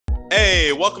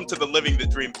Hey, welcome to the Living the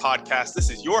Dream podcast. This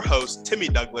is your host, Timmy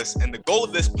Douglas, and the goal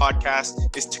of this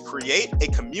podcast is to create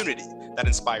a community that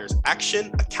inspires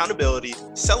action, accountability,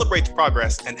 celebrates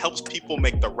progress, and helps people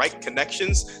make the right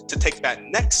connections to take that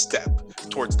next step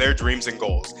towards their dreams and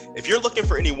goals. If you're looking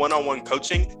for any one-on-one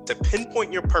coaching to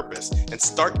pinpoint your purpose and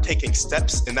start taking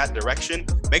steps in that direction,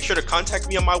 make sure to contact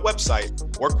me on my website,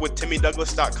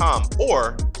 workwithtimmydouglas.com,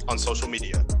 or on social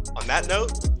media. On that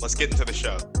note, let's get into the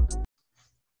show.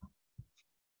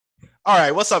 All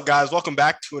right, what's up, guys? Welcome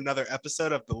back to another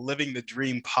episode of the Living the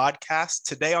Dream podcast.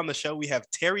 Today on the show, we have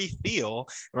Terry Thiel,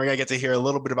 and we're going to get to hear a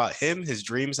little bit about him, his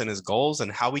dreams, and his goals,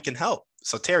 and how we can help.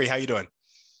 So, Terry, how you doing?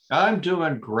 I'm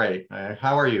doing great.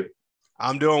 How are you?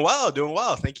 I'm doing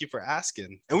well. Thank you for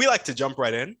asking. And we like to jump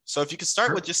right in. So if you could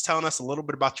start with just telling us a little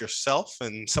bit about yourself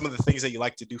and some of the things that you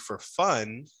like to do for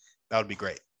fun, that would be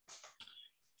great.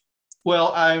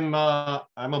 Well, I'm a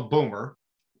boomer.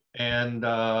 And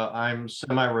I'm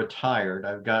semi-retired.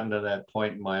 I've gotten to that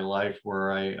point in my life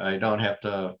where I don't have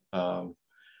to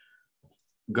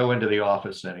go into the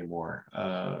office anymore.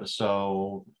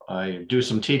 So I do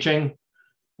some teaching,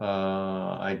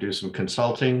 I do some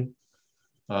consulting,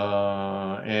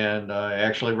 and I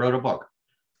actually wrote a book.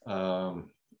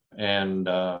 And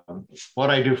what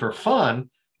I do for fun,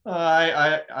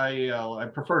 I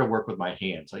prefer to work with my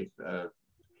hands.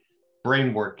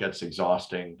 Brain work gets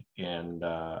exhausting, and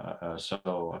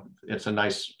so it's a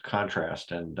nice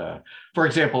contrast. And for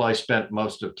example, I spent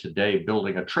most of today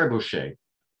building a trebuchet.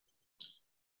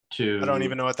 I don't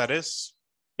even know what that is.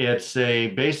 It's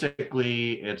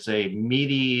basically a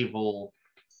medieval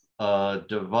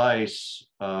device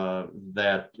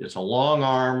that it's a long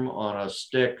arm on a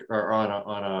stick or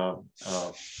on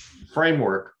a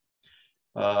framework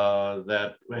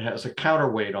that has a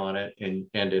counterweight on it, and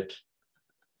it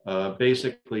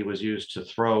basically was used to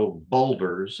throw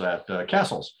boulders at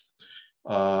castles.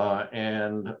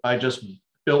 And I just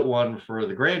built one for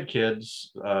the grandkids.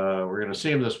 We're going to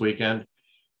see them this weekend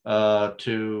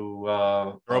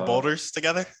to throw boulders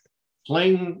together?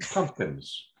 Fling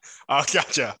pumpkins. Oh,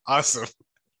 gotcha. Awesome.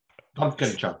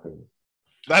 Pumpkin chucking.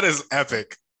 That is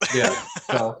epic. Yeah.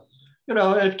 So,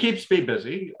 it keeps me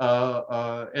busy.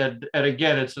 And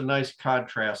again, it's a nice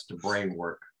contrast to brain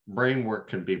work. Brain work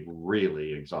can be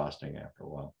really exhausting after a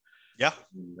while. Yeah.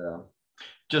 And,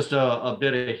 just a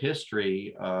bit of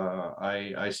history.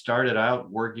 I started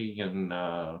out working in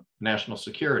national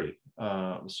security.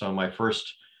 So my first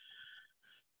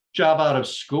job out of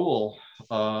school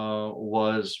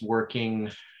was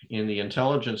working in the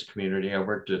intelligence community. I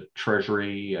worked at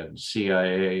Treasury and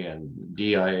CIA and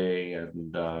DIA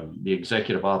and the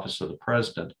Executive Office of the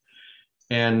President.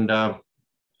 And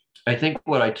I think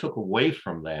what I took away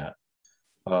from that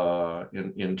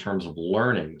in terms of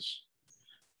learnings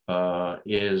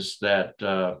is that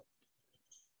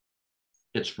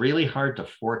it's really hard to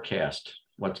forecast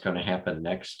what's going to happen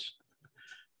next,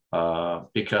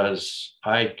 because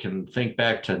I can think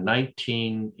back to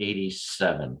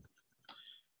 1987,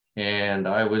 and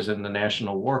I was in the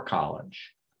National War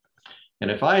College.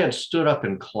 And if I had stood up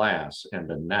in class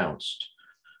and announced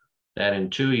that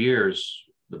in 2 years,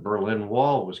 the Berlin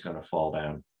Wall was going to fall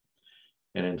down,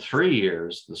 and in 3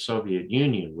 years, the Soviet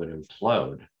Union would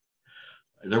implode,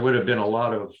 there would have been a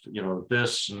lot of,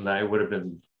 this, and I would have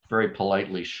been very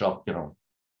politely shoved,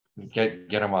 get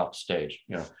them off stage,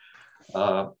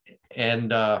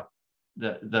 and the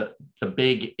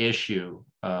big issue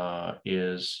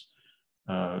is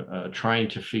trying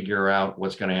to figure out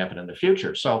what's going to happen in the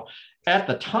future. So at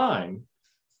the time,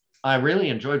 I really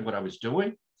enjoyed what I was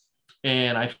doing.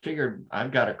 And I figured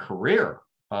I've got a career.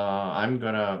 My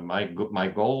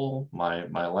goal,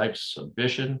 my life's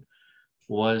ambition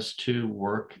was to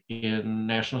work in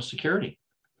national security.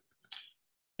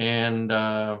 And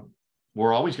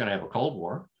we're always going to have a Cold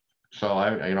War. So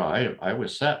I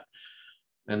was set.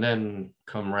 And then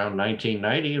come around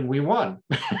 1990 and we won.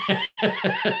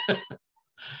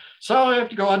 So I have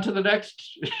to go on to the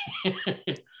next,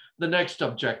 the next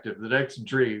objective, the next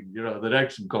dream, the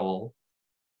next goal.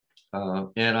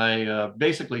 And I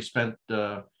basically spent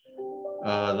the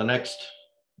next,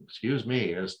 excuse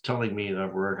me, is telling me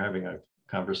that we're having a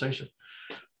conversation.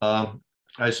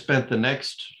 I spent the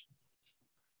next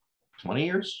 20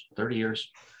 years, 30 years,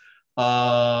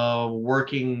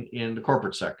 working in the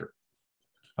corporate sector.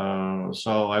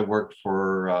 So I worked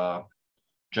for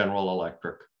General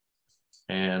Electric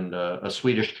and a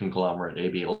Swedish conglomerate,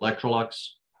 AB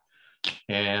Electrolux,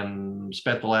 and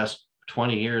spent the last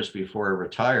 20 years before I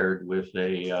retired with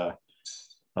a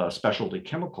specialty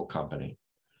chemical company.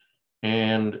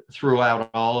 And throughout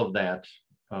all of that,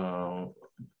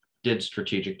 did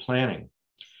strategic planning.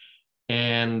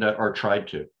 and or tried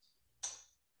to.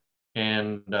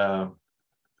 And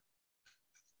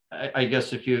I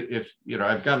guess if you know,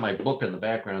 I've got my book in the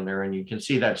background there, and you can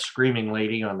see that screaming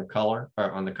lady on the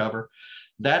on the cover.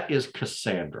 That is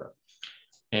Cassandra.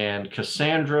 And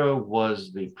Cassandra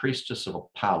was the priestess of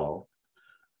Apollo,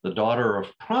 the daughter of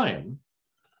Priam,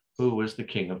 who was the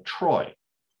king of Troy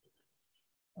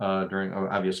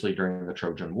obviously during the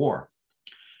Trojan War.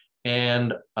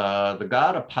 And the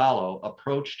god Apollo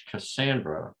approached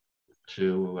Cassandra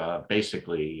to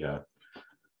basically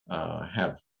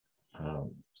have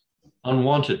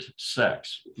unwanted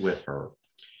sex with her.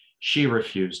 She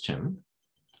refused him,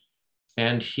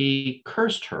 and he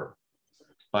cursed her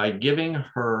by giving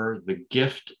her the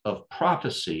gift of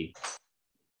prophecy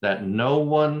that no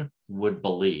one would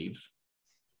believe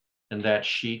and that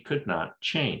she could not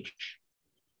change.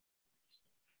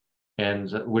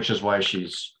 And which is why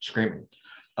she's screaming.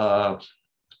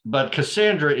 But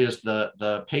Cassandra is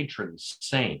the patron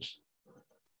saint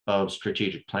of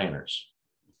strategic planners.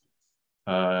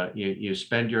 You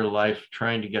spend your life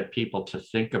trying to get people to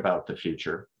think about the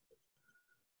future,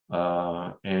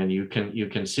 and you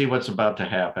can see what's about to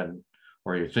happen,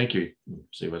 or you think you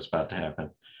see what's about to happen,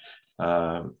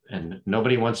 and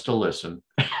nobody wants to listen.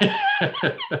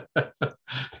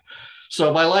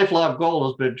 So my lifelong goal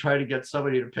has been trying to get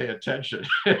somebody to pay attention.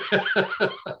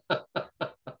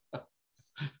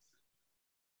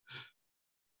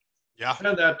 Yeah.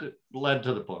 And that led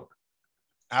to the book.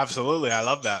 Absolutely. I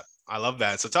love that. I love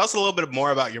that. So tell us a little bit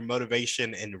more about your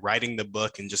motivation in writing the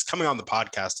book and just coming on the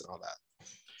podcast and all that.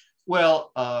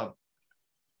 Well,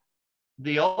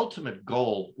 the ultimate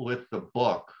goal with the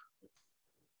book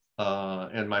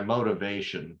and my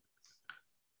motivation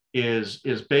is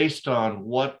based on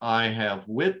what I have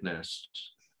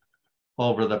witnessed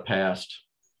over the past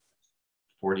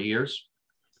 40 years.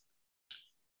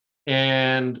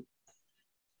 And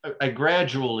I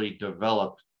gradually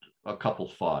developed a couple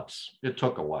thoughts. It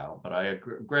took a while, but I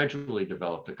gradually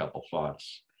developed a couple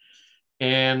thoughts.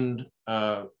 And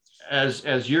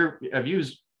as you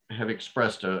have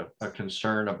expressed a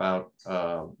concern about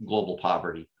global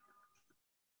poverty,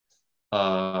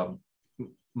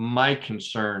 my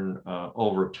concern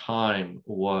over time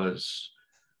was,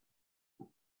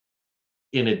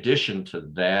 in addition to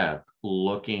that,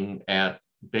 looking at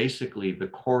basically the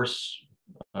course,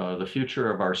 the future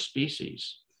of our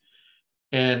species.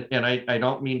 And I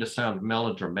don't mean to sound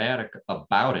melodramatic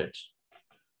about it,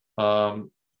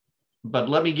 but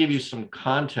let me give you some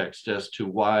context as to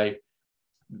why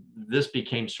this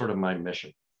became sort of my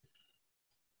mission.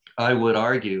 I would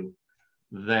argue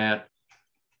that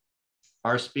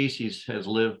our species has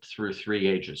lived through 3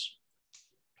 ages.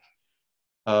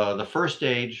 The first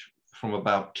age, from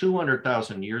about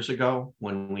 200,000 years ago,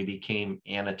 when we became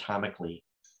anatomically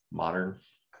modern,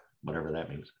 whatever that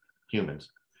means, humans,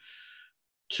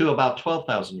 to about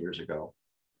 12,000 years ago.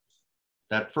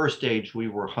 That first age, we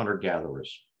were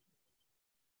hunter-gatherers.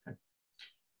 Okay.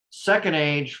 Second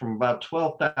age, from about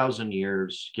 12,000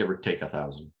 years, give or take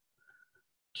 1,000,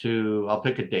 to, I'll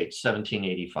pick a date,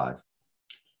 1785.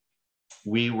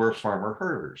 We were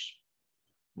farmer-herders.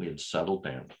 We had settled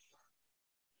down.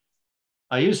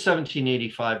 I use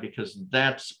 1785 because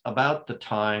that's about the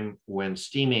time when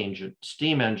steam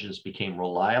engines became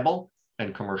reliable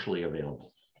and commercially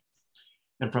available.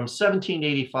 And from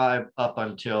 1785 up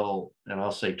until, and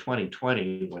I'll say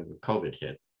 2020, when COVID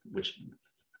hit, which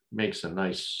makes a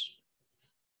nice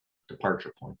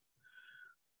departure point,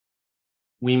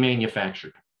 we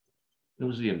manufactured. It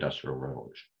was the Industrial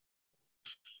Revolution.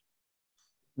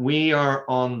 We are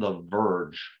on the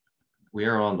verge, we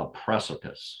are on the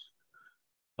precipice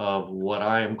of what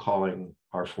I am calling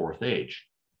our 4th age.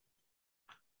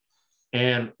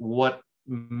 And what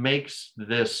makes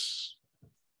this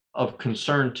of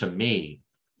concern to me,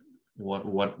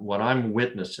 what I'm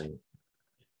witnessing,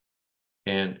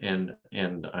 and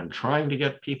I'm trying to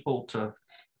get people to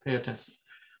pay attention.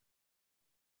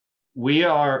 We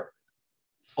are,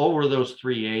 over those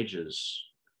 3 ages,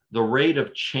 the rate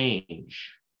of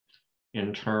change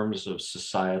in terms of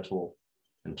societal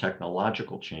and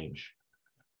technological change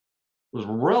was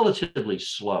relatively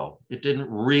slow. It didn't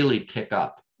really pick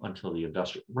up until the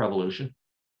Industrial Revolution.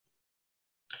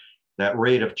 That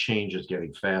rate of change is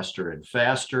getting faster and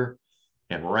faster,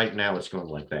 and right now it's going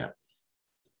like that.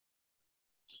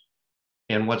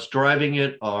 And what's driving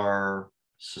it are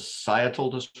societal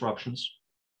disruptions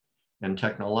and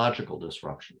technological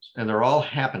disruptions, and they're all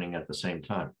happening at the same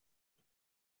time.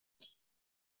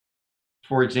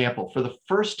 For example, for the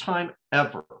first time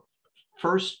ever,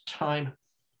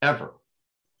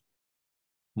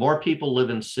 more people live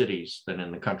in cities than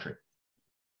in the country.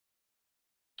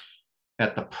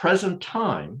 At the present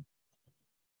time,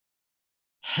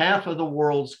 half of the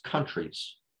world's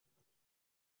countries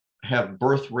have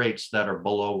birth rates that are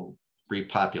below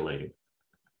repopulating.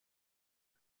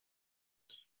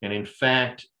 And in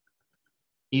fact,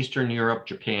 Eastern Europe,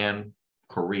 Japan,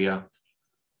 Korea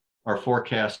are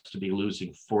forecast to be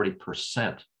losing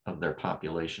 40% of their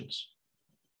populations.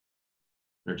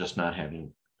 They're just not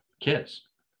having kids.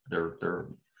 They're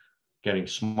getting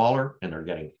smaller and they're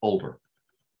getting older.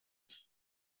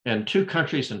 And two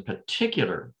countries in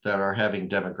particular that are having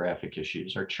demographic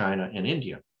issues are China and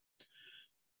India.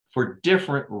 For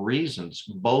different reasons,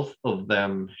 both of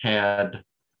them had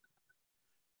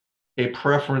a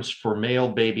preference for male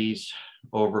babies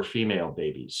over female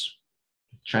babies.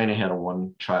 China had a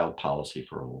one-child policy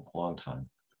for a long time.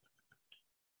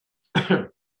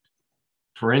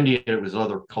 For India, it was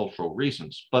other cultural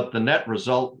reasons, but the net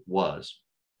result was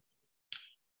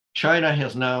China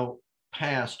has now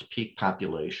passed peak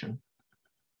population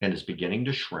and is beginning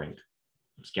to shrink.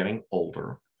 It's getting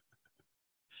older.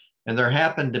 And there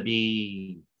happened to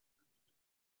be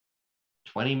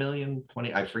 20 million,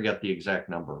 I forget the exact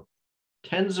number,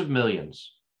 tens of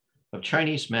millions of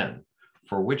Chinese men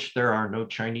for which there are no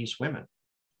Chinese women.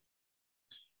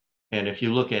 And if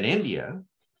you look at India,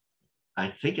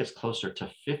 I think it's closer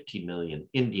to 50 million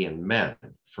Indian men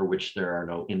for which there are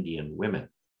no Indian women.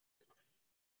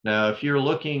 Now, if you're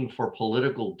looking for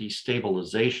political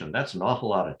destabilization, that's an awful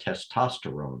lot of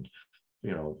testosterone,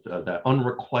 that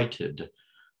unrequited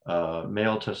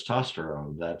male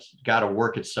testosterone that's got to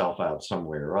work itself out some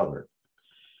way or other.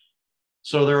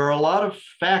 So there are a lot of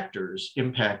factors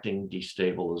impacting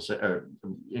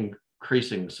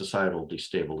increasing societal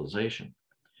destabilization.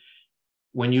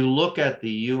 When you look at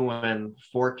the UN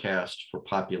forecast for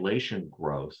population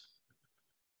growth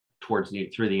through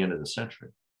the end of the century,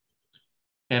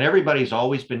 and everybody's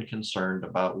always been concerned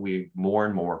about more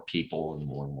and more people and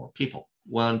more and more people.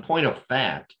 Well, in point of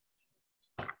fact,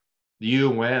 the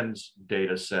UN's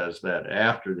data says that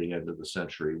after the end of the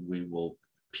century, we will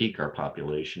peak our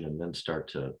population and then start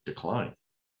to decline.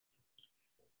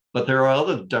 But there are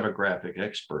other demographic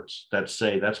experts that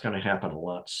say that's going to happen a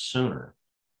lot sooner,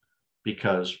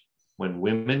 because when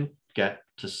women get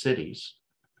to cities,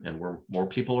 and more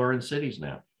people are in cities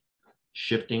now,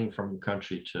 shifting from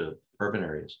country to urban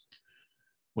areas,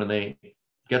 when they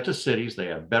get to cities, they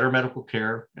have better medical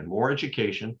care and more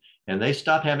education, and they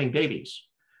stop having babies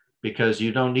because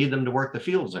you don't need them to work the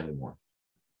fields anymore.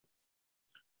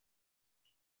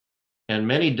 And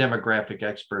many demographic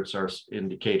experts are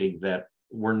indicating that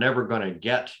we're never going to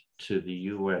get to the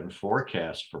UN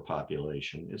forecast for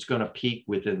population. It's going to peak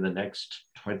within the next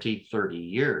 20, 30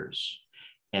 years.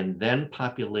 And then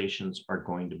populations are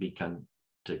going to begin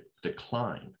to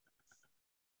decline.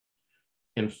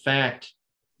 In fact,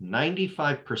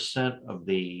 95% of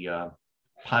the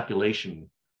population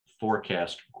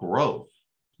forecast growth,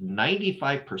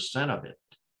 95% of it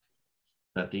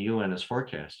that the UN has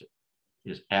forecasted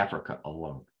is Africa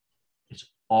alone. It's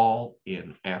all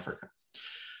in Africa.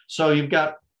 So you've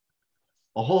got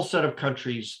a whole set of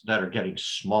countries that are getting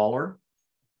smaller,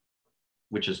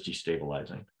 which is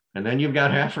destabilizing. And then you've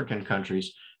got African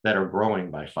countries that are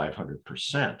growing by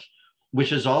 500%,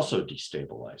 which is also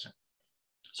destabilizing.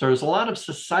 So there's a lot of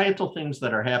societal things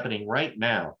that are happening right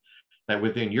now that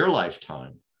within your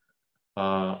lifetime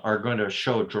are going to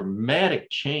show dramatic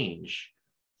change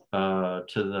to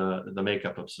the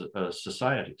makeup of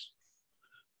societies.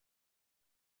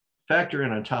 Factor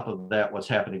in on top of that what's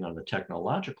happening on the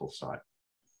technological side.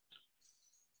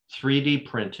 3D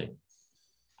printing,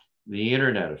 the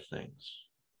Internet of Things,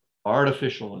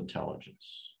 artificial intelligence,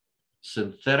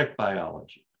 synthetic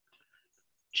biology,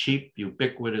 cheap,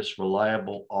 ubiquitous,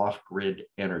 reliable, off-grid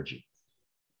energy,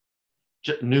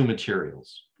 new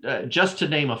materials, just to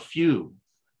name a few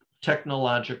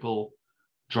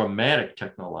dramatic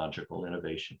technological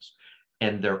innovations.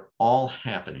 And they're all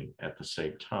happening at the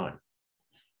same time.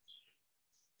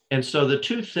 And so the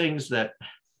two things that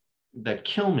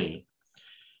kill me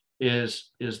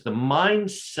is the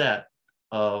mindset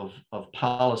of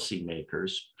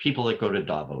policymakers, people that go to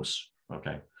Davos,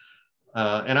 okay?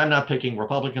 And I'm not picking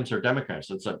Republicans or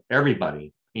Democrats, it's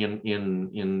everybody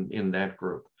in that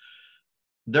group.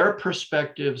 Their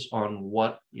perspectives on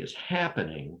what is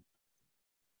happening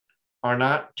are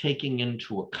not taking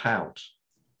into account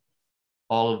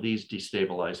all of these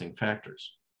destabilizing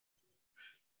factors.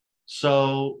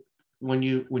 So when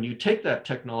you take that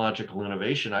technological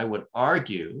innovation, I would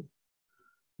argue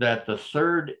that the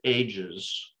Third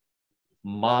Ages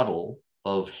model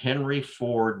of Henry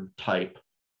Ford type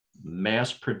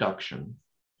mass production,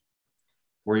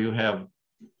 where you have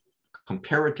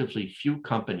comparatively few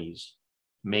companies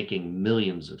making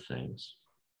millions of things,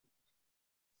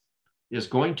 is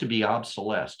going to be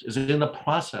obsolesced, is in the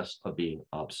process of being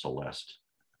obsolesced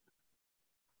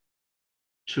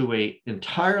to a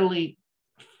entirely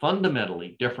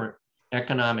fundamentally different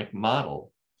economic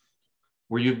model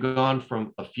where you've gone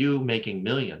from a few making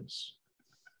millions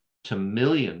to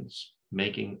millions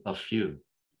making a few.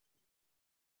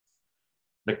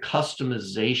 The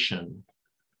customization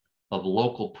of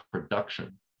local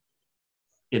production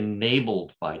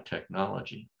enabled by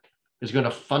technology is going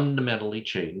to fundamentally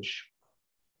change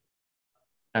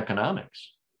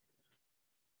economics.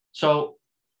 So,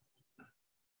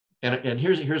 and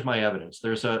here's my evidence.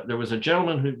 There was a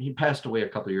gentleman who he passed away a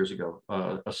couple of years ago,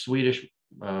 a Swedish,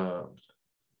 I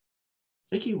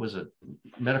think he was a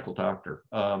medical doctor,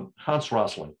 Hans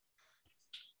Rosling.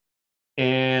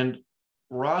 And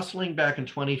Rosling back in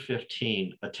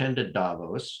 2015 attended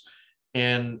Davos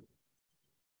and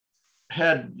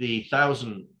had the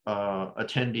 1,000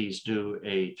 attendees do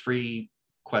a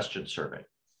 3-question survey.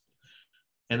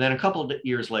 And then a couple of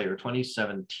years later,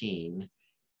 2017,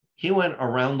 he went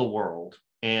around the world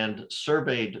and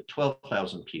surveyed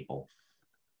 12,000 people,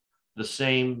 the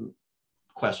same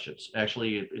questions.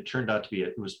 Actually, it turned out to be,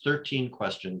 it was 13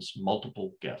 questions,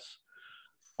 multiple guess,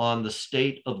 on the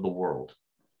state of the world,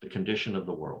 the condition of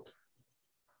the world.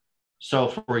 So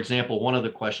for example, one of the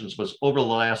questions was, over the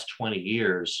last 20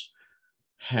 years,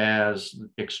 has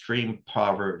extreme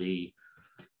poverty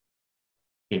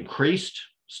increased,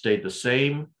 stayed the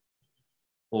same,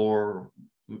 or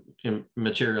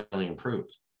materially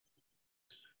improved?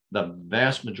 The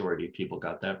vast majority of people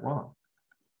got that wrong.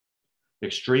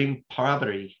 Extreme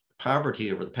poverty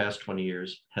over the past 20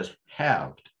 years has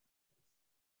halved.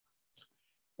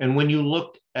 And when you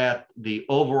looked at the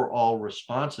overall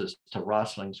responses to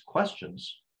Rosling's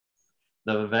questions,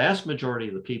 the vast majority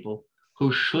of the people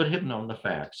who should have known the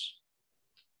facts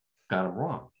got them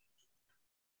wrong.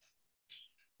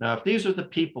 Now, if these are the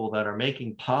people that are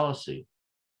making policy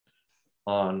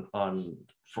for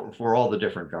all the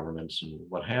different governments and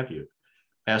what have you,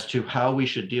 as to how we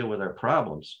should deal with our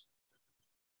problems,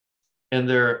 and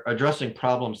they're addressing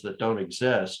problems that don't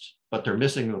exist, but they're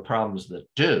missing the problems that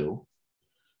do,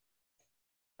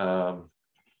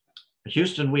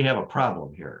 Houston, we have a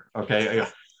problem here, okay?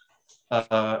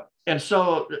 And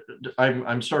so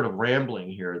I'm sort of rambling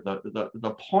here.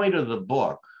 The point of the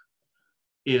book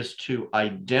is to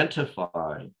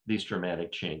identify these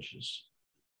dramatic changes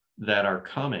that are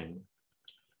coming,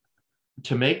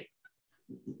 to make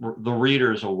the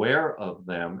readers aware of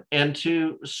them, and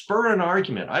to spur an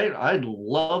argument. I'd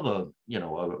love a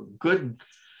good,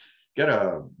 get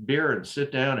a beer and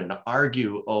sit down and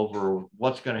argue over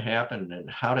what's going to happen and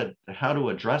how to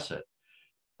address it.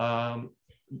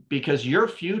 Because your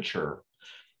future,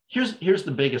 here's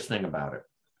the biggest thing about it.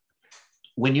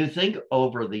 When you think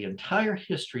over the entire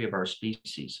history of our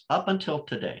species up until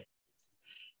today,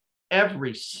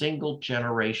 every single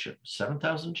generation,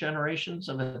 7,000 generations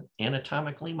of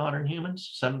anatomically modern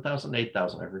humans, 7,000,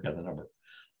 8,000, I forget the number,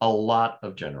 a lot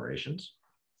of generations.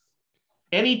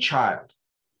 Any child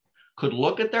could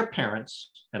look at their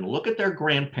parents and look at their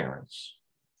grandparents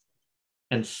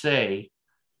and say,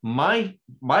 my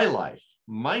life,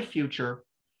 my future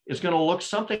is going to look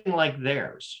something like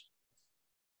theirs.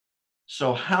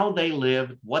 So how they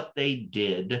lived, what they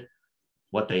did,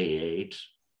 what they ate,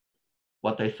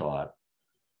 what they thought,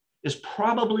 is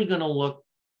probably going to look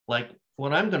like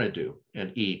what I'm going to do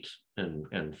and eat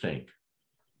and think.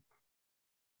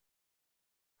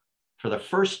 For the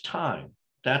first time,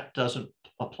 that doesn't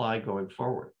apply going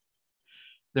forward.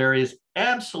 There is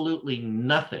absolutely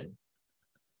nothing,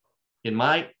 in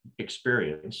my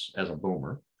experience as a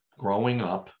boomer, growing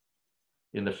up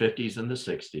in the 50s and the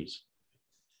 60s,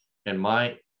 and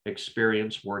my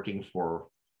experience working for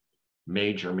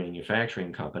major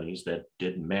manufacturing companies that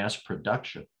did mass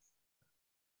production,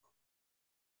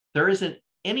 there isn't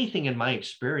anything in my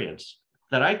experience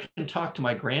that I can talk to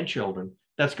my grandchildren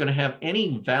that's going to have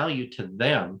any value to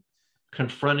them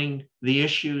confronting the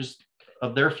issues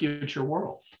of their future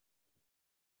world.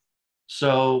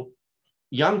 So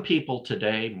young people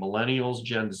today, millennials,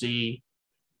 Gen Z,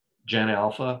 Gen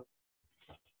Alpha,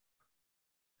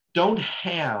 don't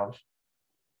have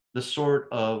the sort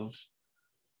of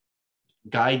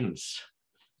guidance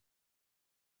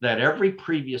that every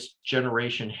previous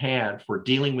generation had for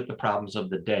dealing with the problems of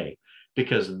the day,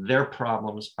 because their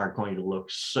problems are going to look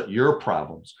your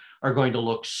problems are going to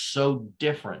look so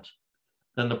different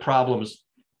than the problems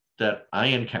that I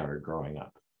encountered growing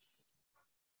up.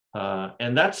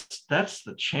 And that's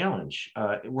the challenge.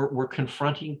 We're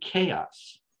confronting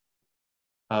chaos,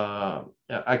 a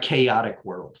chaotic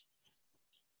world.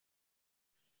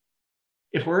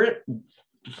 if we're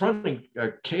confronting a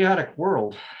chaotic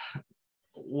world,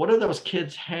 what do those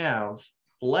kids have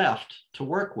left to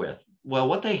work with? Well,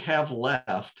 what they have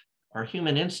left are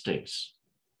human instincts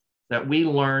that we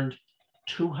learned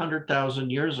 200,000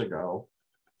 years ago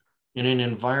in an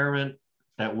environment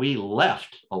that we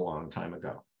left a long time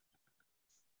ago.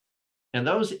 And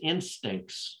those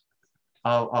instincts,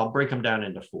 I'll break them down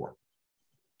into four.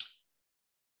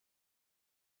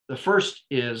 The first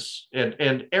is,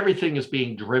 and everything is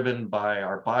being driven by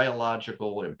our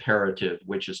biological imperative,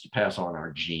 which is to pass on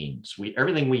our genes.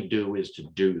 Everything we do is to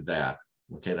do that.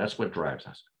 Okay, that's what drives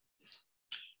us.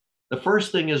 The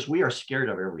first thing is we are scared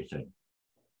of everything.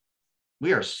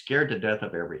 We are scared to death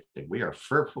of everything. We are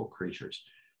fearful creatures.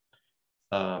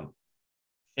 And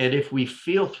if we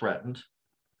feel threatened,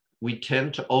 we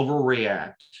tend to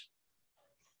overreact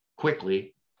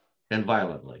quickly and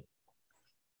violently.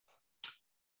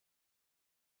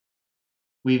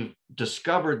 We've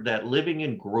discovered that living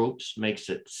in groups makes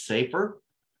it safer.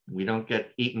 We don't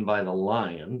get eaten by the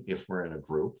lion if we're in a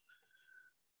group.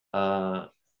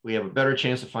 We have a better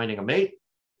chance of finding a mate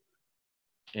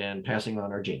and passing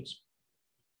on our genes.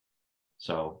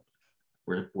 So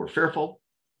we're fearful.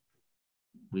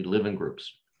 We live in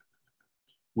groups.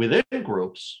 Within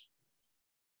groups,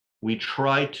 we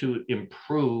try to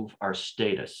improve our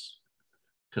status,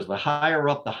 because the higher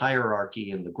up the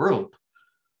hierarchy in the group,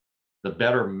 the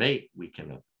better mate we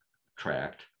can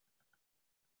attract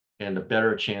and the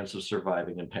better chance of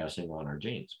surviving and passing on our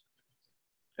genes.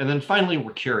 And then finally,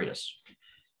 we're curious.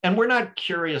 And we're not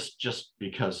curious just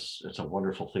because it's a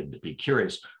wonderful thing to be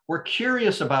curious. We're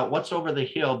curious about what's over the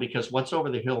hill because what's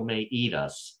over the hill may eat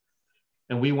us.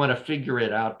 And we want to figure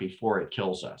it out before it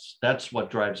kills us. That's what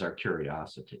drives our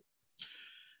curiosity.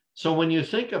 So when you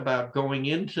think about going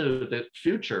into the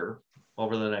future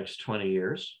over the next 20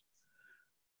 years,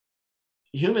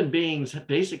 human beings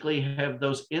basically have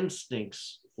those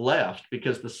instincts left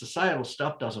because the societal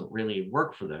stuff doesn't really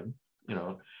work for them,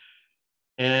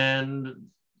 and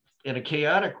in a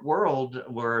chaotic world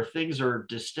where things are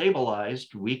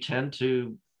destabilized, we tend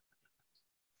to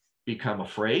become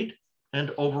afraid and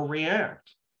overreact.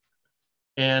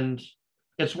 And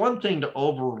it's one thing to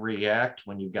overreact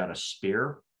when you've got a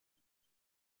spear.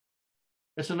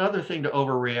 It's another thing to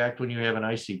overreact when you have an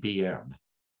ICBM.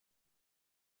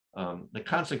 The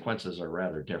consequences are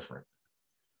rather different.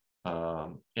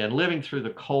 And living through the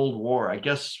Cold War, I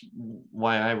guess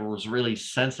why I was really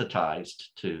sensitized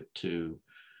to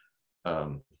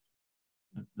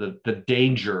the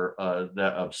danger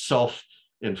of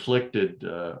self-inflicted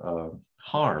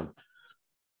harm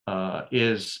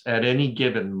is at any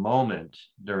given moment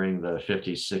during the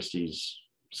 50s, 60s,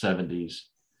 70s,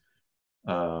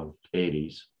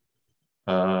 80s,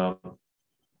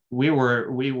 we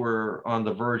were on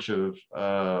the verge of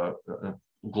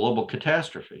global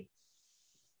catastrophe.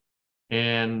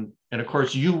 And of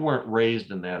course, you weren't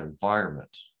raised in that environment,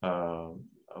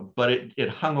 but it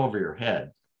hung over your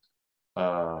head.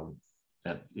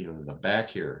 At the back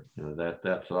here,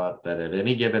 that thought that at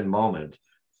any given moment,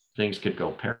 things could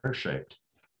go pear-shaped.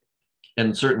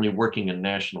 And certainly working in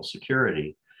national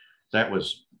security, that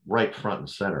was right front and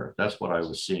center. That's what I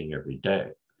was seeing every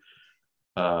day.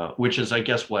 Which is, I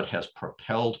guess, what has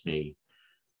propelled me,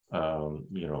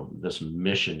 this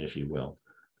mission, if you will,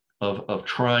 of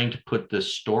trying to put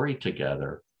this story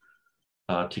together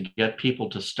to get people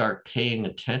to start paying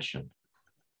attention.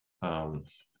 And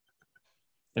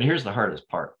here's the hardest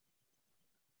part.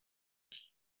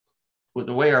 With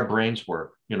the way our brains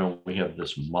work, we have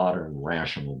this modern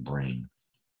rational brain,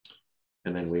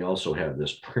 and then we also have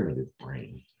this primitive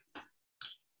brain.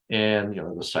 And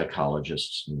the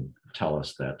psychologists tell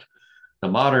us that the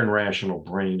modern rational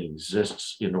brain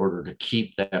exists in order to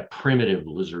keep that primitive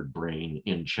lizard brain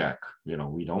in check. We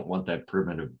don't want that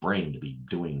primitive brain to be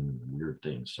doing weird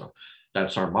things. So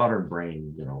that's our modern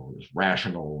brain, is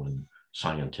rational and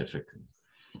scientific.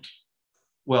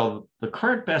 Well, the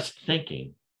current best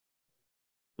thinking,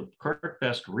 the current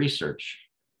best research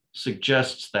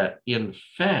suggests that, in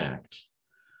fact,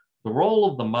 the role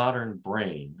of the modern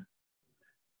brain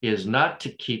is not to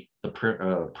keep the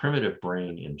primitive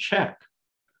brain in check.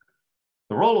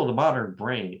 The role of the modern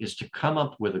brain is to come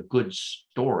up with a good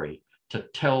story to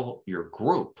tell your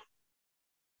group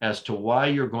as to why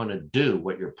you're going to do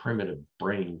what your primitive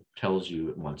brain tells you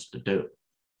it wants to do.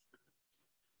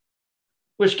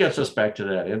 Which gets us back to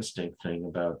that instinct thing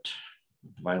about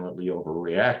violently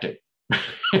overreacting.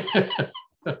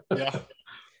 Yeah.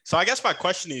 So I guess my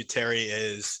question to you, Terry,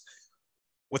 is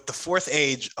with the fourth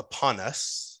age upon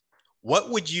us, what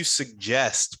would you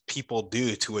suggest people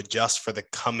do to adjust for the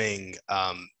coming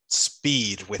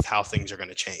speed with how things are going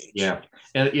to change. Yeah,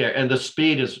 and the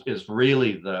speed is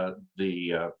really the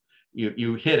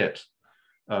you hit it.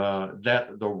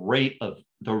 That the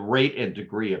rate and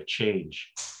degree of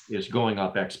change is going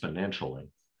up exponentially.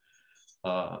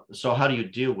 So how do you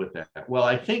deal with that? Well,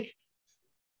 I think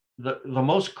the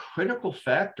most critical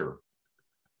factor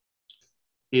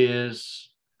is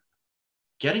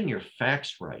getting your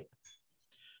facts right.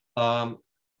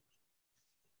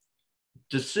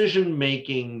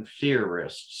 Decision-making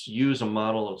theorists use a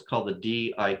model, it's called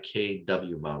the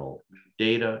DIKW model: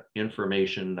 data,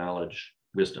 information, knowledge,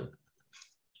 wisdom.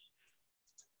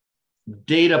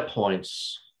 Data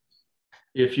points,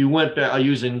 if you went back, I'll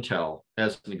use Intel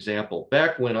as an example.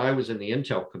 Back when I was in the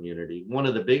Intel community, one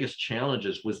of the biggest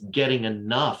challenges was getting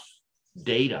enough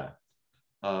data.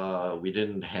 We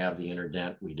didn't have the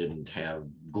internet, we didn't have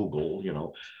Google,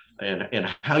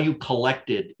 and how you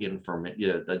collected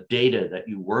information, the data that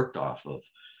you worked off of.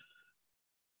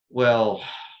 Well,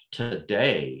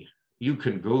 today you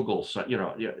can Google,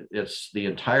 it's the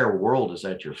entire world is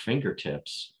at your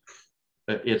fingertips.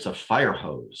 It's a fire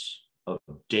hose of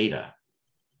data.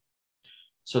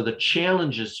 So the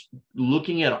challenge is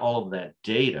looking at all of that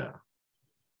data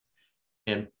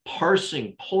and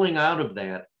parsing, pulling out of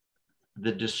that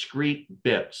the discrete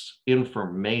bits,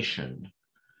 information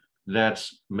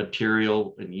that's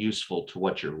material and useful to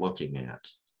what you're looking at.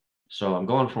 So I'm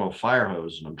going from a fire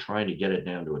hose and I'm trying to get it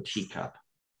down to a teacup.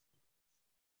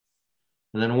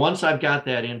 And then once I've got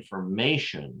that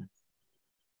information,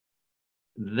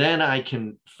 then I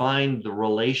can find the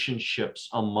relationships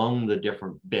among the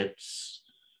different bits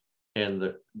and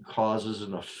the causes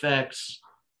and effects,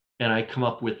 and I come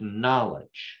up with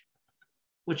knowledge,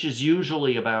 which is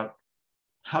usually about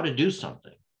how to do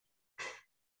something.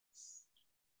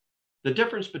 The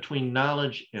difference between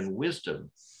knowledge and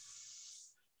wisdom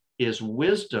is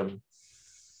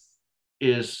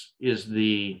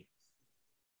the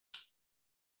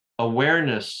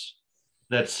awareness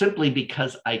that simply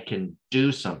because I can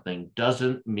do something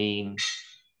doesn't mean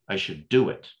I should do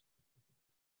it.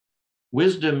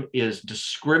 Wisdom is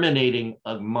discriminating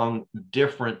among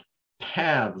different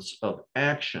paths of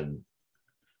action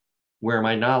where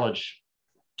my knowledge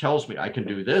tells me I can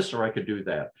do this or I could do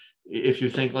that. If you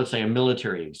think, let's say, a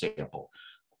military example,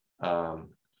 the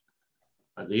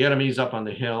enemy's up on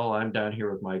the hill, I'm down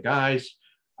here with my guys.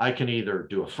 I can either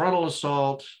do a frontal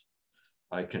assault,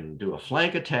 I can do a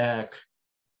flank attack,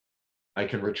 I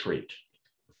can retreat.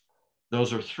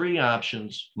 Those are three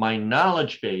options. My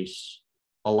knowledge base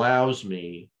allows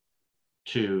me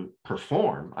to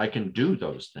perform. I can do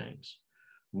those things.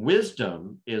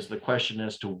 Wisdom is the question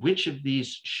as to which of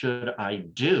these should I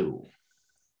do?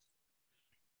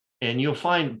 And you'll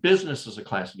find business is a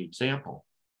classic example.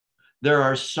 There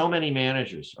are so many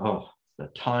managers. Oh, the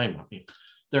time.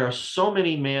 There are so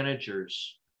many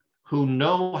managers who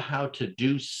know how to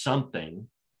do something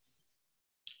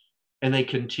and they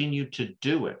continue to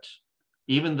do it,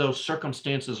 even though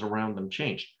circumstances around them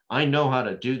change. I know how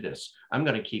to do this. I'm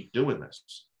going to keep doing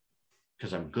this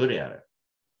because I'm good at it.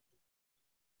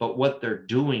 But what they're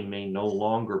doing may no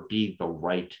longer be the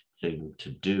right thing to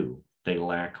do. They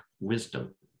lack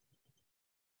wisdom.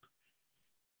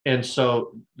 And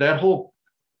so that whole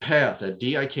path, that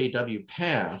DIKW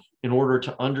path, in order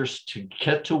to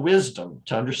get to wisdom,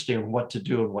 to understand what to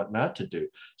do and what not to do,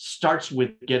 starts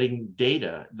with getting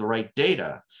data, the right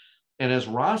data. And as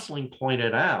Rosling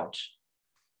pointed out,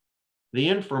 the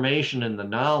information and the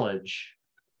knowledge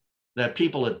that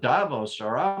people at Davos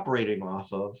are operating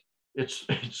off of, it's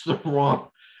the wrong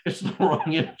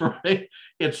information.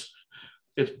 It's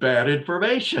bad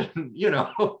information,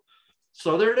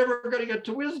 So they're never going to get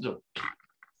to wisdom.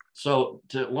 So,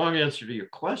 long answer to your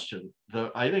question,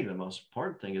 I think the most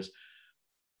important thing is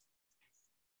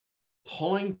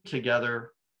pulling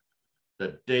together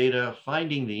the data,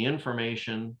 finding the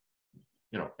information,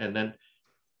 and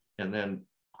then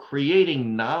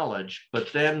creating knowledge,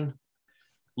 but then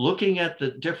looking at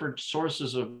the different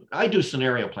sources of. I do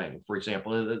scenario planning, for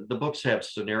example. The books have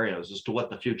scenarios as to what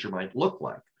the future might look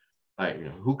like.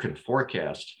 Who can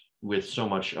forecast with so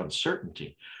much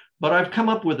uncertainty? But I've come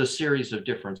up with a series of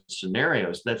different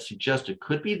scenarios that suggest it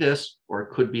could be this or it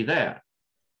could be that.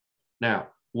 Now,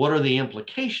 what are the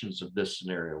implications of this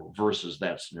scenario versus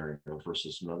that scenario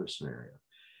versus another scenario?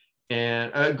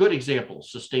 And a good example,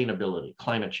 sustainability,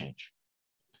 climate change.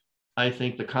 I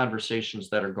think the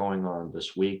conversations that are going on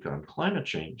this week on climate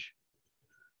change,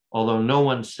 although no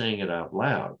one's saying it out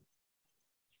loud,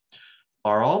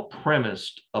 are all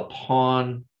premised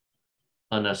upon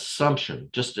an assumption,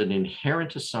 just an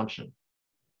inherent assumption,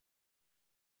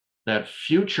 that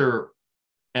future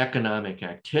economic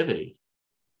activity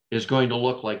is going to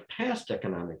look like past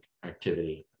economic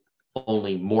activity,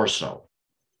 only more so.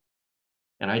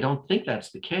 And I don't think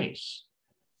that's the case.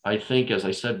 I think, as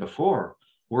I said before,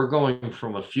 we're going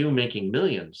from a few making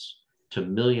millions to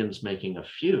millions making a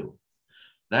few.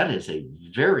 That is a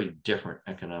very different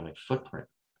economic footprint.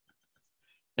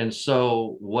 And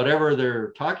so whatever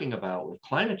they're talking about with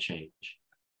climate change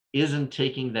isn't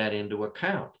taking that into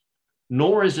account,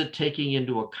 nor is it taking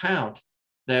into account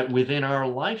that within our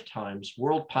lifetimes,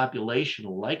 world population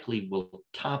likely will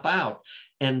top out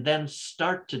and then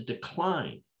start to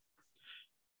decline.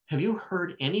 Have you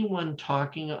heard anyone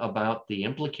talking about the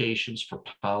implications for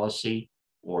policy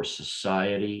or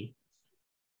society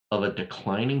of a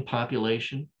declining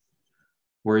population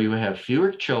where you have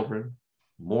fewer children,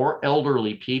 more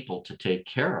elderly people to take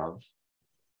care of?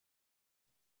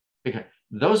 Okay.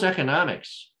 Those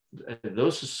economics,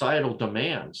 those societal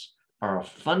demands are a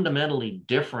fundamentally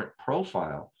different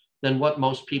profile than what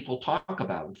most people talk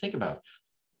about and think about.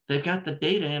 They've got the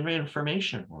data and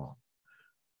information wrong.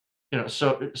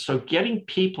 So getting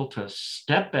people to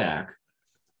step back,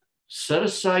 set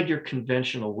aside your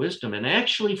conventional wisdom, and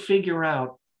actually figure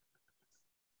out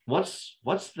what's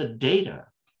the data.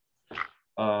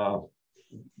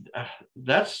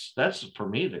 That's for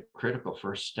me the critical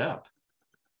first step.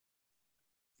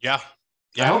 Yeah.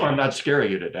 I hope I'm not scaring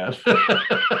you to death.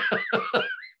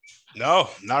 No,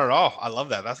 not at all. I love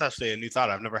that. That's actually a new thought.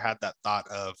 I've never had that thought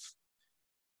of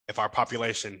if our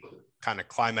population kind of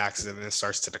climaxes and then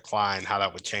starts to decline, how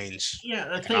that would change. Yeah,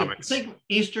 economics. think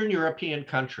Eastern European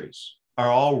countries are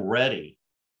already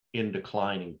in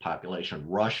declining population.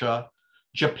 Russia,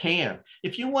 Japan.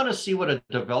 If you want to see what a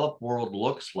developed world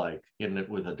looks like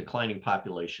with a declining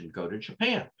population, go to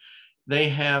Japan. They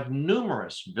have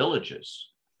numerous villages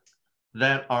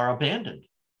that are abandoned.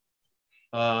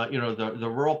 The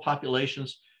rural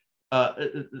populations,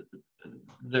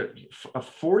 there a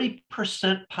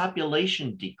 40%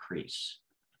 population decrease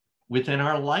within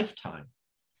our lifetime.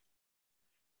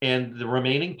 And the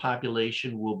remaining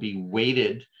population will be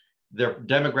weighted. Their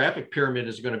demographic pyramid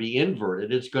is going to be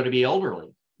inverted. It's going to be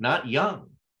elderly, not young.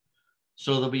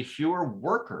 So there'll be fewer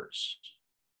workers.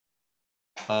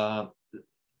 And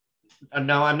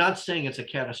now, I'm not saying it's a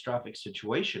catastrophic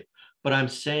situation, but I'm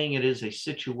saying it is a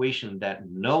situation that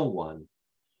no one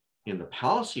in the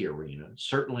policy arena,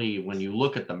 certainly when you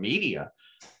look at the media,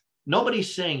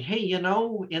 nobody's saying, hey, in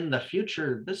the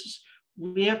future,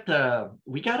 we got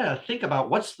to think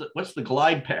about what's the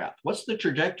glide path, what's the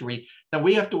trajectory that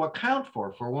we have to account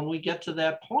for when we get to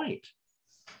that point.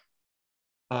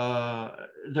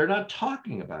 They're not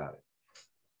talking about it.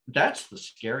 That's the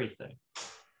scary thing.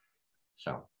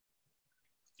 So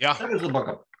yeah, that's the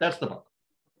book.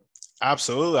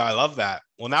 Absolutely. I love that.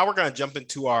 Well, now we're going to jump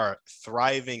into our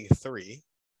Thriving 3.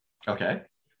 Okay. I'm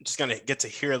just going to get to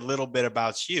hear a little bit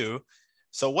about you.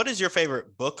 So what is your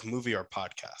favorite book, movie, or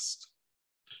podcast?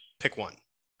 Pick one.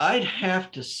 I'd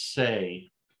have to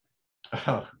say,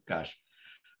 oh gosh.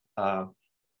 I'd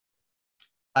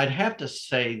have to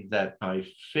say that my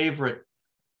favorite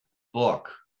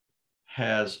book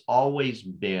has always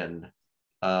been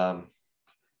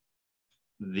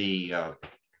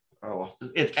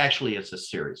it's a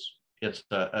series. It's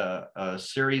a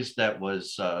series that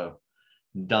was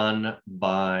done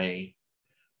by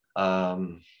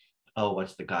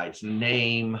what's the guy's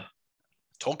name?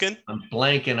 Tolkien? I'm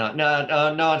blanking on.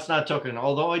 No, it's not Tolkien.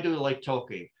 Although I do like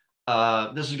Tolkien.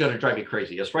 This is going to drive me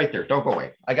crazy. It's right there. Don't go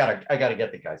away. I gotta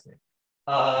get the guy's name.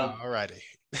 All righty.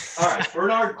 All right,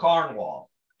 Bernard Cornwell.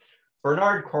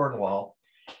 Bernard Cornwell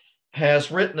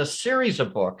has written a series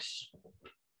of books.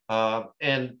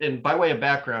 And by way of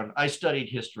background, I studied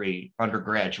history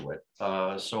undergraduate,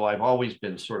 so I've always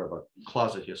been sort of a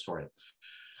closet historian.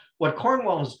 What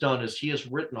Cornwell has done is he has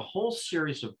written a whole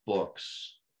series of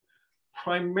books,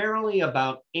 primarily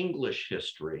about English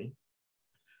history,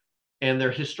 and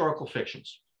they're historical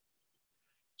fictions.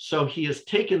 So he has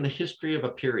taken the history of a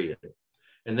period,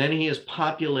 and then he has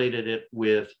populated it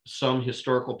with some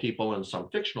historical people and some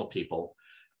fictional people,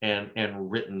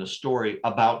 and written a story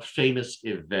about famous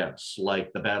events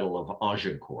like the Battle of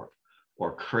Agincourt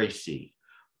or Crécy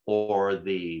or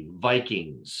the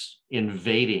Vikings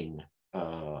invading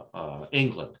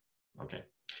England, okay,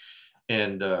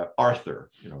 and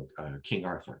Arthur, King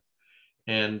Arthur,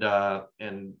 and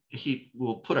he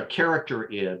will put a character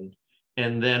in,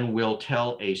 and then will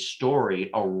tell a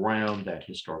story around that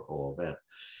historical event.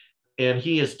 And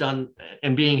he has done,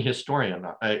 and being a historian,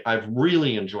 I've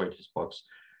really enjoyed his books,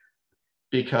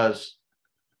 because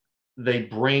they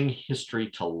bring history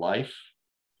to life,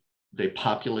 they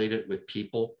populate it with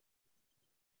people,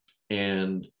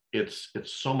 and it's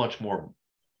so much more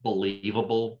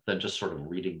believable than just sort of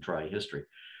reading dry history.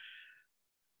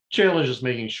 Challenge is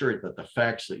making sure that the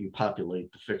facts that you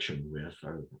populate the fiction with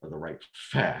are the right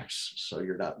facts. So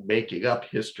you're not making up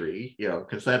history,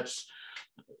 because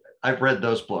I've read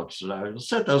those books and I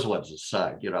set those ones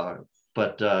aside,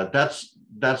 but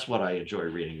that's what I enjoy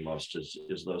reading most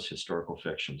is those historical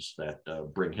fictions that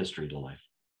bring history to life.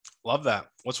 Love that.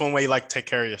 What's one way you like to take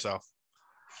care of yourself?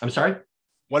 I'm sorry?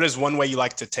 What is one way you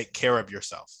like to take care of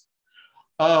yourself?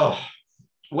 Oh,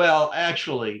 well,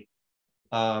 actually,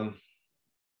 I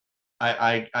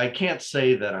can't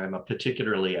say that I'm a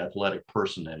particularly athletic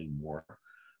person anymore.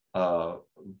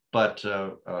 But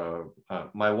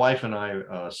my wife and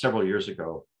I, several years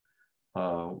ago,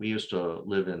 we used to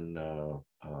live in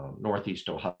Northeast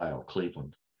Ohio,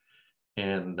 Cleveland.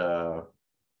 And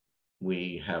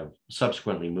we have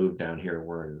subsequently moved down here.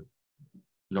 We're in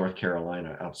North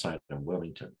Carolina, outside of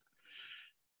Wilmington.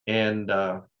 And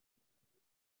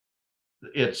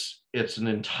it's an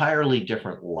entirely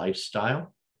different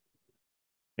lifestyle.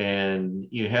 And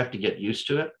you have to get used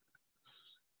to it.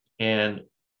 And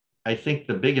I think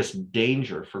the biggest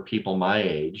danger for people my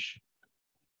age,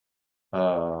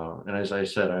 and as I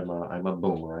said, I'm a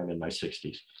boomer, I'm in my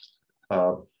 60s,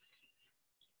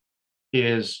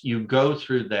 is you go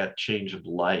through that change of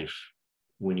life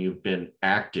when you've been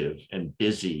active and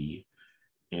busy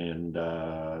and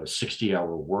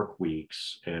 60-hour work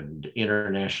weeks and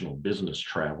international business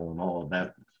travel and all of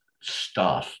that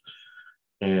stuff.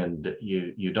 And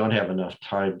you don't have enough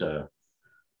time to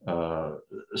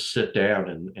sit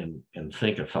down and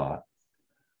think a thought.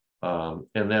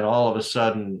 And then all of a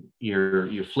sudden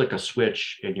you flick a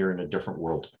switch and you're in a different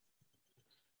world.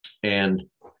 And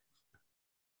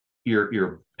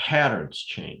your patterns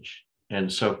change.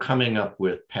 And so coming up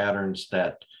with patterns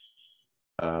that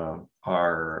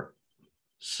are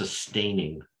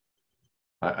sustaining,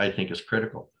 I think is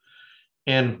critical.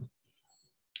 And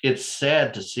it's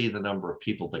sad to see the number of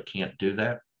people that can't do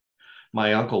that.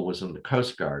 My uncle was in the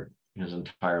Coast Guard his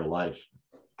entire life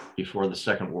before the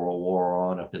Second World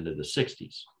War on up into the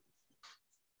 60s.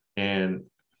 And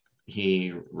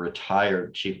he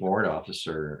retired chief warrant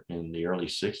officer in the early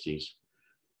 60s.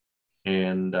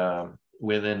 And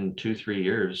within 2-3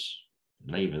 years,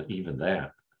 even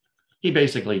that, he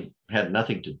basically had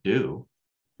nothing to do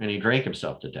and he drank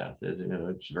himself to death.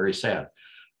 It's very sad.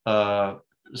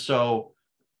 So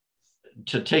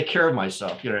to take care of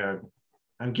myself,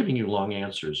 I'm giving you long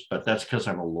answers, but that's because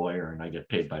I'm a lawyer and I get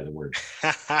paid by the word.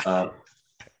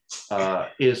 I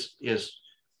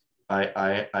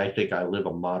think I live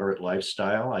a moderate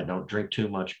lifestyle. I don't drink too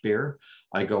much beer.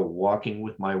 I go walking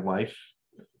with my wife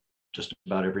just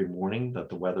about every morning that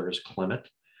the weather is clement.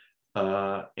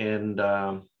 And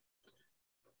I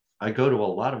go to a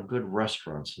lot of good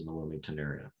restaurants in the Wilmington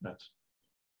area.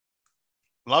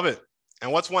 Love it.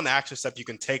 And what's one action step you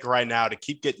can take right now to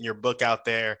keep getting your book out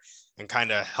there and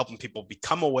kind of helping people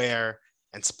become aware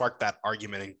and spark that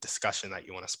argument and discussion that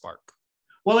you want to spark?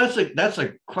 Well, that's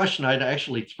a question I'd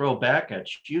actually throw back at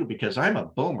you, because I'm a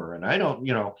boomer and I don't,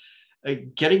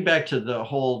 getting back to the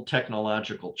whole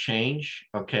technological change.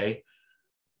 Okay.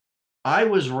 I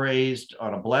was raised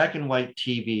on a black and white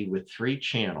TV with 3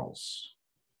 channels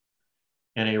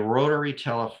and a rotary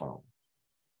telephone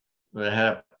that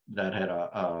had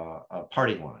a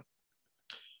party line.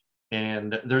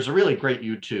 And there's a really great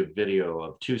YouTube video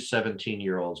of 2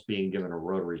 17-year-olds being given a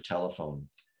rotary telephone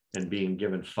and being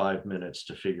given 5 minutes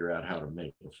to figure out how to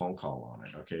make a phone call on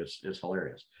it. Okay, it's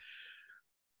hilarious.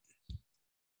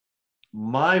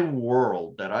 My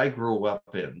world that I grew up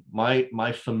in,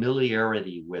 my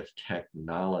familiarity with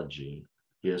technology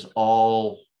is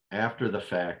all after the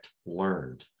fact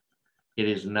learned. It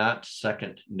is not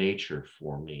second nature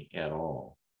for me at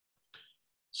all.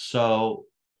 So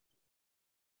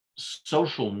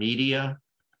social media,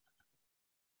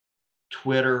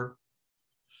 Twitter,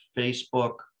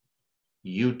 Facebook,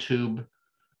 YouTube,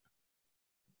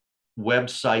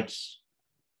 websites,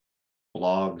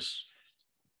 blogs,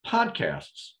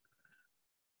 podcasts.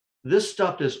 This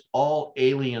stuff is all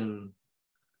alien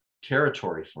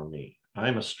territory for me.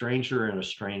 I'm a stranger in a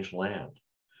strange land.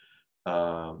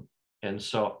 And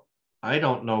so I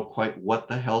don't know quite what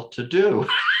the hell to do.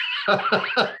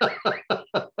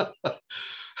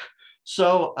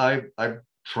 So I'm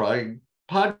trying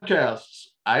podcasts.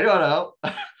 I don't know.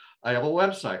 I have a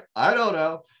website. I don't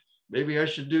know. Maybe I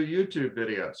should do YouTube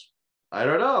videos. I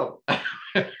don't know.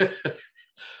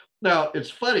 Now, it's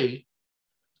funny.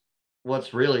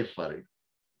 What's really funny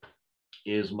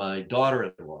is my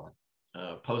daughter-in-law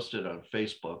posted on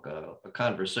Facebook a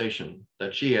conversation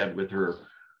that she had with her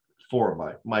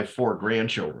my 4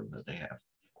 grandchildren that they have.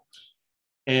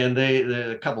 And they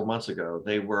a couple months ago,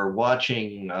 they were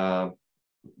watching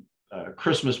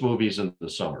Christmas movies in the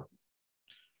summer,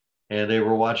 and they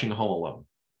were watching Home Alone.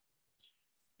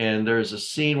 And there's a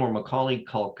scene where Macaulay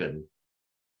Culkin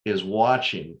is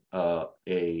watching a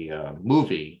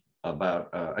movie about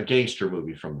a gangster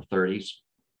movie from the 30s,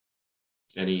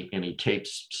 and he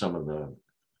tapes some of the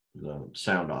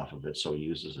sound off of it, so he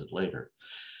uses it later.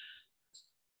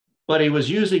 But he was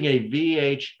using a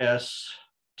VHS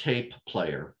tape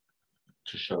player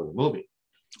to show the movie.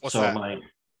 What's that?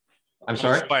 I'm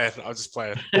sorry? I'll just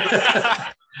play it.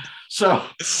 So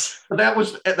that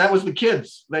was the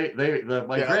kids. My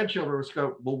grandchildren was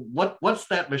going, well, what's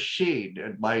that machine?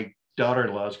 And my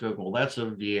daughter-in-law was going, well, that's a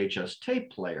VHS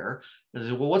tape player. And I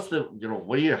said, well, what's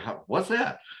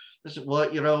that? I said,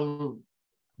 well,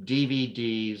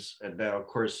 DVDs, and now of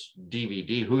course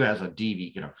DVD. Who has a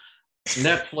DVD?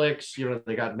 Netflix.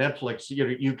 They got Netflix.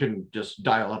 You can just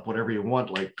dial up whatever you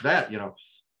want like that.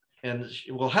 And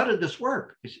well, how did this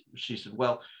work? She said,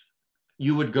 well,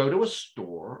 you would go to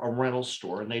a rental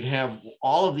store, and they'd have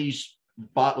all of these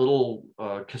little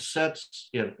cassettes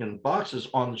in boxes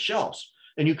on the shelves,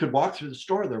 and you could walk through the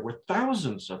store. There were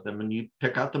thousands of them, and you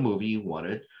pick out the movie you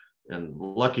wanted. And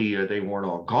lucky they weren't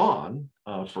all gone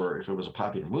for if it was a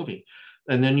popular movie.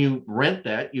 And then you rent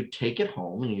that, you take it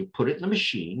home, and you put it in the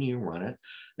machine, you run it.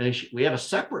 And we had a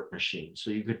separate machine, so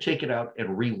you could take it out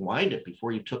and rewind it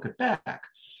before you took it back.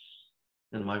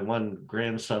 And my one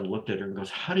grandson looked at her and goes,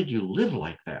 how did you live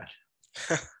like that?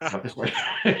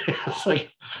 It's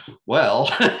like, well,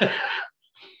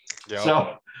 yep.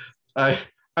 So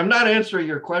I'm not answering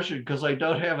your question because I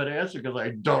don't have an answer, because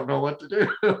I don't know what to do.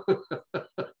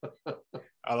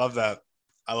 I love that.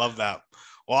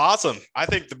 Well, awesome. I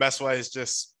think the best way is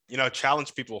just,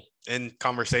 challenge people in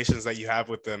conversations that you have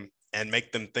with them and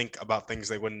make them think about things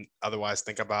they wouldn't otherwise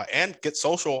think about, and get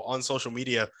social on social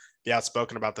media, be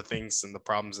outspoken about the things and the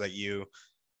problems that you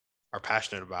are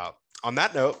passionate about. On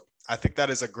that note, I think that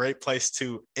is a great place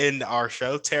to end our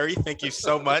show. Terry, thank you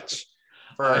so much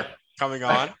for coming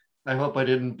on. I hope I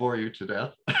didn't bore you to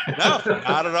death. No,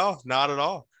 not at all. Not at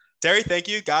all. Terry, thank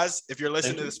you. Guys, if you're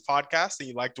listening to this podcast and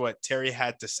you liked what Terry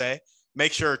had to say,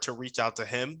 make sure to reach out to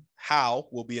him. How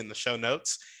will be in the show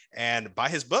notes, and buy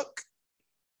his book,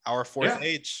 Our Fourth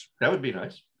Age. That would be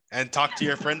nice. And talk to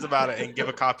your friends about it, and give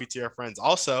a copy to your friends.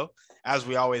 Also, as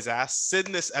we always ask, send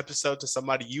this episode to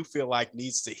somebody you feel like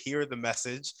needs to hear the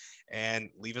message, and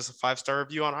leave us a 5-star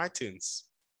review on iTunes.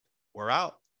 We're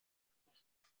out.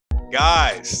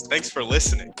 Guys, thanks for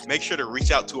listening. Make sure to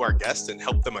reach out to our guests and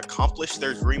help them accomplish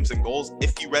their dreams and goals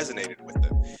if you resonated with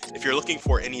them. If you're looking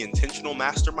for any intentional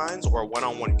masterminds or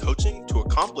one-on-one coaching to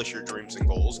accomplish your dreams and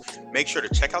goals, make sure to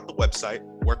check out the website,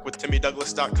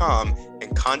 workwithtimmydouglas.com,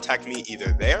 and contact me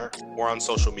either there or on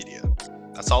social media.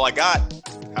 That's all I got.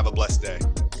 Have a blessed day.